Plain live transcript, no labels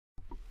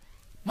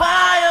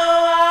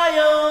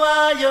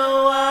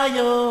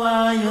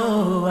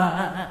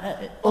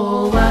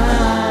oh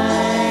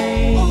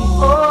why,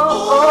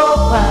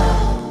 oh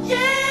why,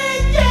 yeah,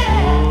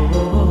 yeah,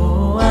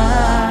 oh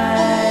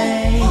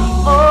why,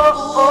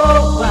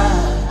 oh why,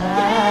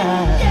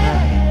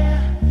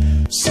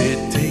 yeah.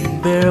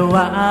 Sitting there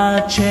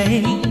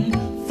watching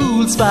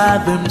fools by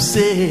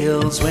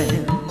themselves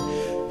when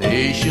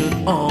they should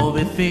all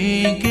be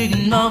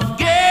thinking of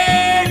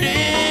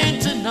getting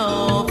to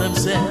know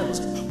themselves.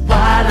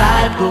 While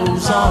life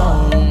goes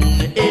on,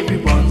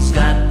 everyone's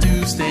got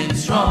to stand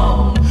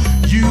strong.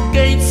 You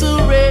can't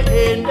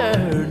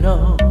surrender,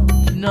 no,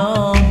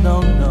 no,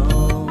 no,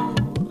 no.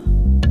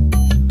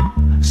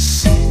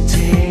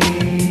 Sitting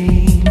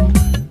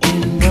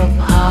in the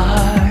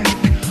park,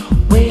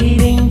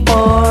 waiting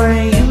for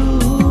you.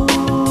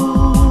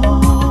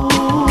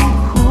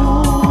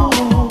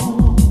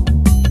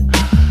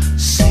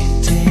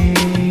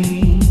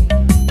 Sitting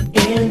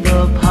in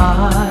the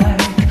park,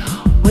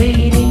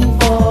 waiting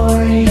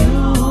for you.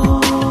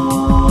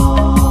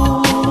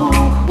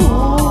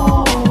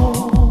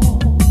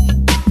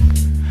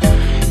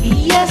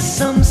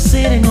 Yes, I'm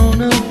sitting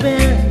on a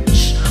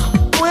bench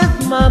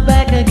with my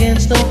back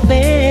against the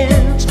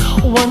fence,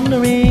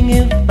 wondering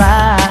if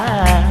I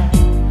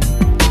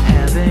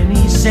have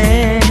any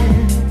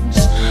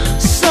sense.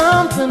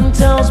 Something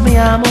tells me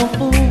I'm a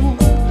fool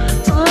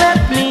to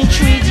let me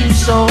treat you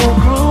so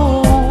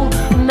cruel.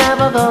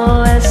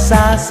 Nevertheless,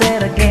 I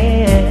said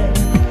again,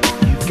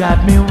 you've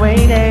got me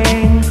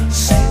waiting.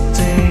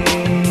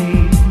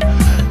 Sitting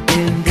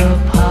in the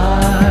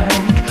park,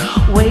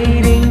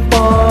 waiting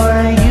for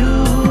you.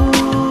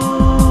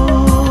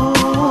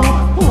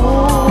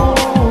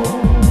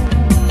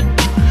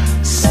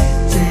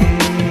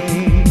 Sitting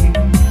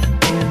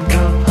in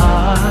the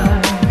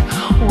park,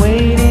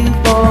 waiting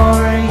for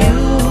you.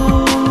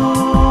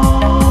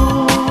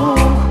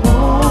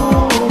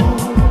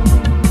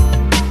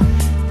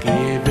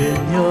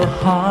 Giving your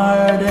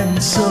heart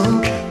and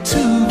soul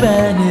to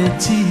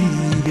vanity,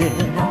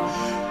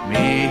 yeah,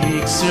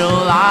 makes your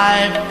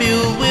life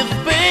filled with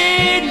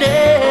pain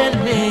and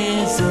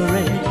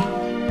misery.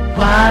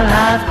 While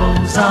life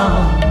goes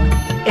on,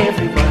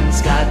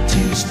 everyone's got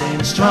to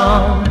stand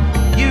strong.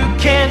 You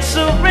can't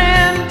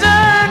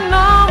surrender,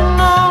 no,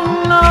 no,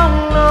 no,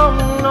 no,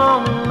 no,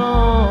 no.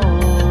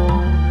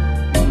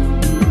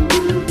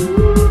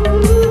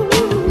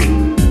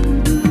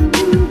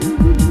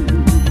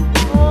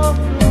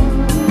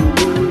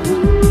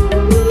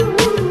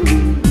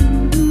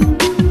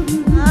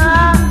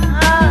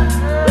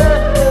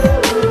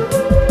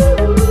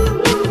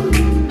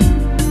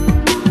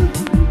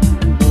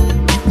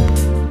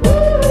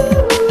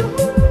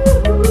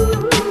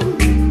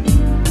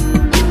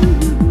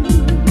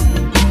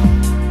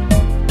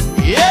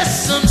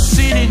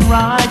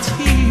 Right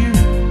here,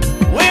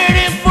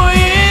 waiting for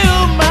you,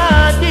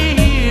 my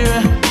dear,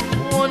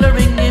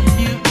 wondering if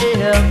you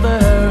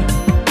ever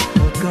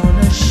are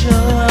gonna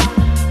show up.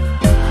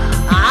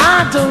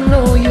 I don't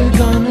know you're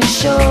gonna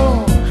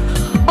show.